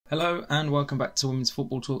Hello and welcome back to Women's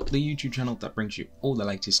Football Talk, the YouTube channel that brings you all the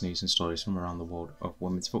latest news and stories from around the world of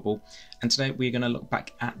women's football. And today we're going to look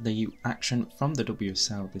back at the action from the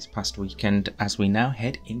WSL this past weekend as we now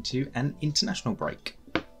head into an international break.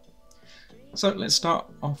 So let's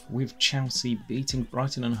start off with Chelsea beating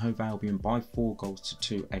Brighton and Hove Albion by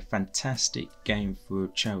 4-2. A fantastic game for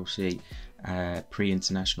Chelsea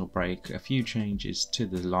pre-international break. A few changes to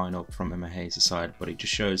the lineup from Emma Hayes' side, but it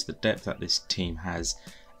just shows the depth that this team has.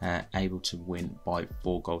 Able to win by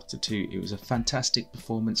 4-2. It was a fantastic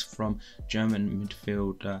performance from German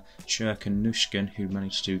midfielder Sjoeke Nüsken, who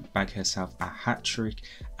managed to bag herself a hat-trick.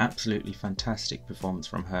 Absolutely fantastic performance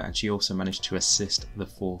from her, and she also managed to assist the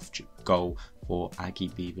fourth goal for Aggie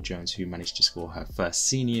Beever-Jones, who managed to score her first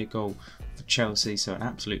senior goal for Chelsea. So an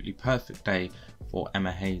absolutely perfect day for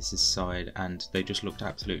Emma Hayes' side, and they just looked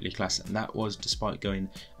absolutely class, and that was despite going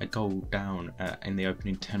a goal down in the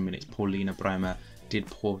opening 10 minutes. Paulina Bremer did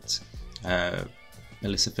put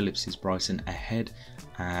Melissa Phillips' Brighton ahead.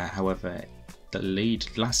 However, the lead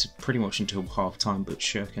lasted pretty much until half time, but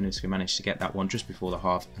Sjoeke Nüsken managed to get that one just before the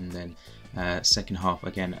half, and then second half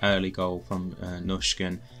again, early goal from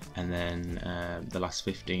Nüsken, and then the last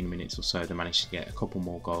 15 minutes or so they managed to get a couple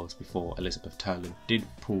more goals before Elizabeth Turland did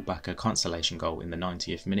pull back a consolation goal in the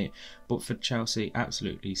 90th minute. But for Chelsea,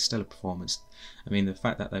 absolutely stellar performance. I mean, the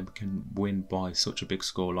fact that they can win by such a big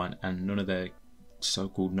scoreline, and none of their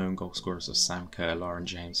so-called known goal scorers of Sam Kerr, Lauren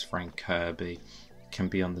James, Frank Kirby can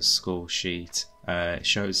be on the score sheet. It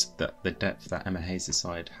shows that the depth that Emma Hayes'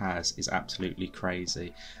 side has is absolutely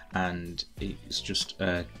crazy, and it's just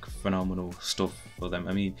phenomenal stuff for them.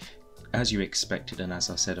 I mean, as you expected, and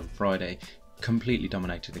as I said on Friday, completely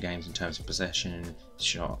dominated the games in terms of possession,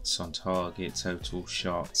 shots on target, total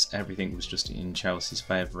shots. Everything was just in Chelsea's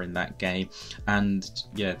favour in that game, and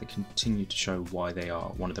yeah, they continue to show why they are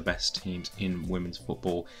one of the best teams in women's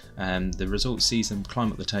football. The result sees them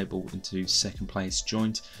climb up the table into second place,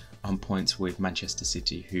 joint on points with Manchester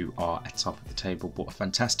City, who are at top of the table. But a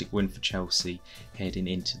fantastic win for Chelsea heading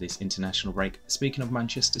into this international break. Speaking of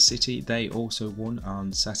Manchester City, they also won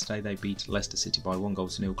on Saturday. They beat Leicester City by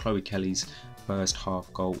 1-0. Chloe Kelly's first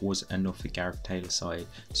half goal was enough for Gareth Taylor's side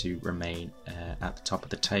to remain at the top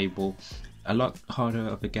of the table. A lot harder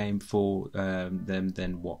of a game for them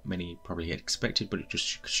than what many probably had expected, but it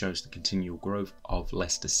just shows the continual growth of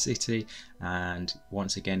Leicester City. And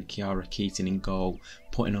once again, Kiara Keaton in goal,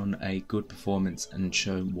 putting on a good performance and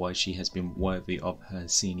showing why she has been worthy of her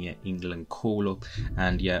senior England call-up.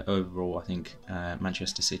 And yeah, overall, I think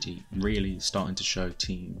Manchester City really starting to show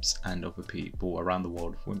teams and other people around the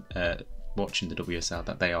world watching the WSL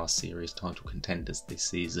that they are serious title contenders this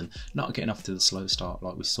season. Not getting off to the slow start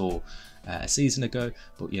like we saw a season ago,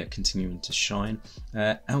 but yeah, continuing to shine.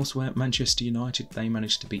 Elsewhere, Manchester United, they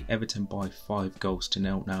managed to beat Everton by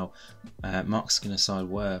 5-0. Now, Mark Skinner's side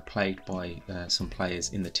were plagued by some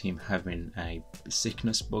players in the team having a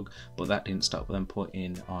sickness bug, but that didn't stop them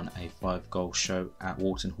putting on a 5-goal show at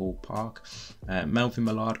Wharton Hall Park. Melvin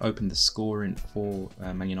Millard opened the scoring for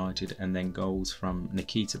Man United, and then goals from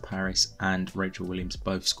Nikita Paris and Rachel Williams,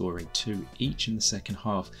 both scoring 2 each in the second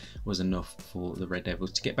half, was enough for the Red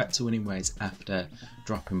Devils to get back to winning ways after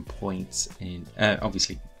dropping points in,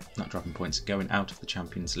 obviously not dropping points, going out of the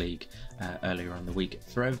Champions League earlier on the week.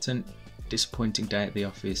 For Everton, disappointing day at the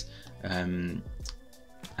office, and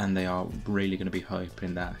they are really going to be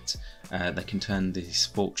hoping that they can turn this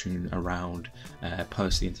fortune around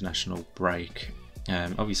post the international break.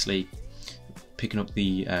 Obviously, picking up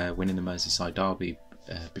the win in the Merseyside derby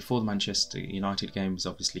before the Manchester United game was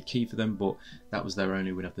obviously key for them, but that was their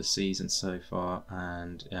only win of the season so far,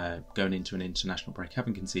 and going into an international break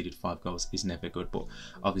having conceded 5 goals is never good. But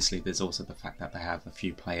obviously there's also the fact that they have a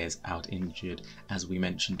few players out injured, as we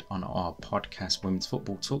mentioned on our podcast, Women's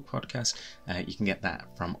Football Talk podcast. You can get that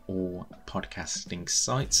from all podcasting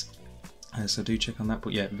sites, so do check on that.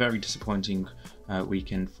 But yeah, very disappointing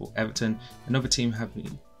weekend for Everton. Another team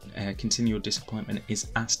having continual disappointment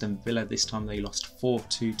is Aston Villa. This time they lost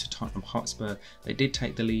 4-2 to Tottenham Hotspur. They did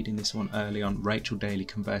take the lead in this one early on, Rachel Daly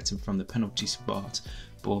converting from the penalty spot,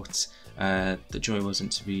 but the joy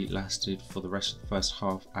wasn't to be lasted for the rest of the first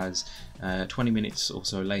half, as 20 minutes or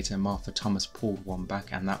so later Martha Thomas pulled one back,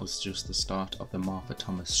 and that was just the start of the Martha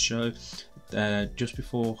Thomas show. Just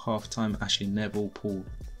before half time, Ashley Neville pulled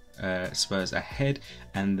Spurs ahead,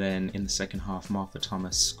 and then in the second half Martha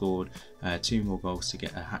Thomas scored 2 more goals to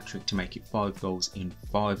get a hat-trick to make it 5 goals in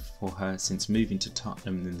 5 for her since moving to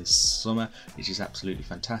Tottenham in this summer, which is absolutely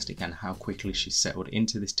fantastic. And how quickly she's settled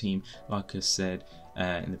into this team, like I said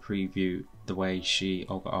in the preview, the way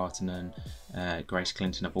Olga Artonen, Grace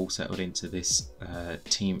Clinton have all settled into this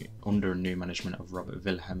team under a new management of Robert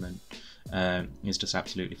Wilhelm is just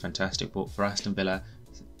absolutely fantastic. But for Aston Villa,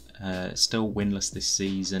 still winless this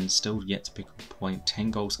season, still yet to pick up a point,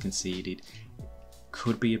 10 goals conceded.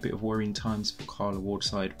 Could be a bit of worrying times for Carla Ward's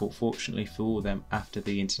side, but fortunately for them, after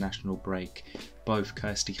the international break, both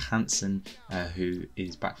Kirsty Hansen, who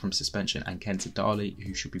is back from suspension, and Kenta Darley,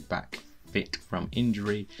 who should be back fit from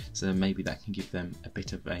injury, so maybe that can give them a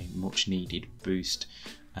bit of a much needed boost,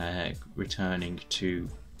 returning to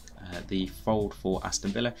the fold for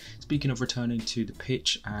Aston Villa. Speaking of returning to the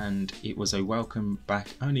pitch, and it was a welcome back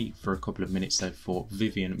only for a couple of minutes though for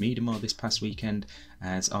Vivianne Miedema this past weekend,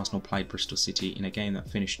 as Arsenal played Bristol City in a game that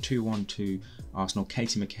finished 2-1 to Arsenal.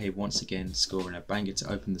 Katie McCabe once again scoring a banger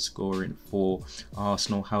to open the scoring for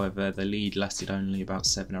Arsenal. However, the lead lasted only about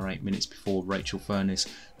 7 or 8 minutes before Rachel Furness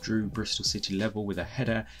drew Bristol City level with a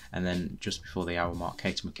header, and then just before the hour mark,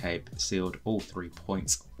 Katie McCabe sealed all 3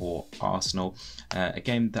 points for Arsenal. A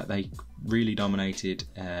game that they really dominated,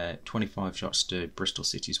 25 shots to Bristol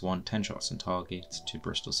City's 1, 10 shots on target to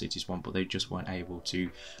Bristol City's 1, but they just weren't able to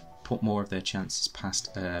put more of their chances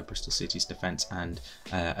past Bristol City's defence, and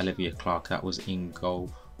Olivia Clark, that was in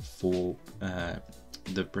goal for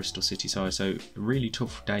the Bristol City side. So really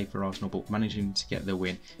tough day for Arsenal, but managing to get the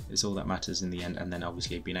win is all that matters in the end. And then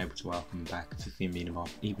obviously being able to welcome back Vivianne Miedema,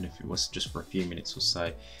 even if it was just for a few minutes or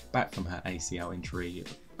so, back from her ACL injury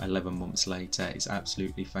 11 months later, is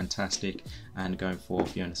absolutely fantastic. And going forward,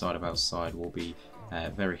 Fiona Sardavale's side will be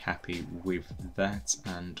very happy with that,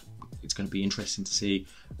 and it's going to be interesting to see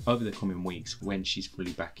over the coming weeks when she's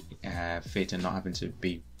fully back fit and not having to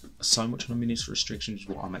be so much on a minutes restriction, is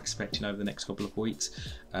what I'm expecting over the next couple of weeks.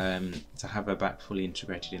 To have her back fully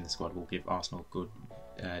integrated in the squad will give Arsenal good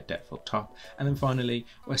depth up top. And then finally,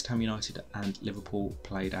 West Ham United and Liverpool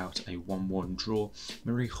played out a 1-1 draw.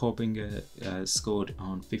 Marie Horbinger scored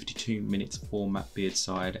on 52 minutes for Matt Beard's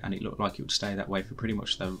side, and it looked like it would stay that way for pretty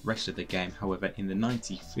much the rest of the game. However, in the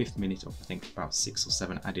 95th minute, of I think about 6 or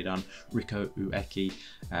 7 added on, Rico Ueki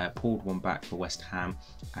pulled one back for West Ham,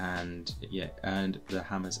 and earned the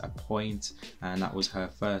Hammers a point, and that was her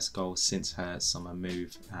first goal since her summer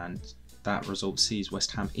move. And that result sees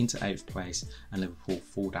West Ham into 8th place and Liverpool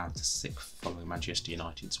fall down to 6th following Manchester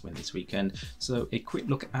United's win this weekend. So a quick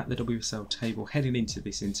look at the WSL table heading into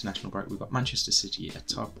this international break. We've got Manchester City at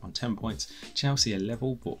top on 10 points, Chelsea are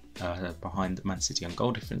level but behind Man City on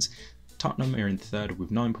goal difference. Tottenham are in 3rd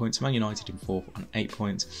with 9 points, Man United in 4th on 8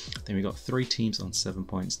 points. Then we've got 3 teams on 7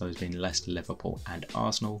 points, those being Leicester, Liverpool and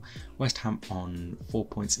Arsenal. West Ham on 4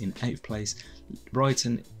 points in 8th place.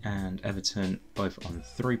 Brighton and Everton both on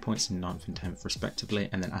 3 points in 9th and 10th respectively.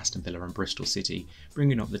 And then Aston Villa and Bristol City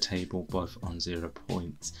bringing up the table both on 0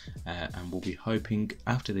 points. And we'll be hoping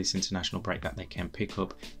after this international break that they can pick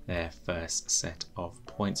up their first set of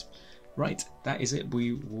points. Right, that is it.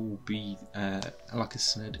 We will be, like I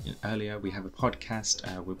said earlier, we have a podcast.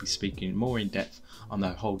 We'll be speaking more in depth on the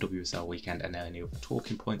whole WSL weekend and any other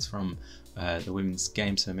talking points from the women's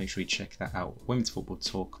game. So make sure you check that out. Women's Football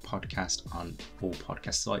Talk podcast on all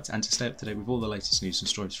podcast sites. And to stay up to date with all the latest news and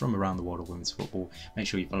stories from around the world of women's football, make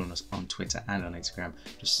sure you follow us on Twitter and on Instagram.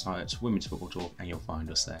 Just search Women's Football Talk and you'll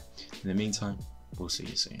find us there. In the meantime, we'll see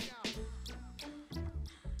you soon.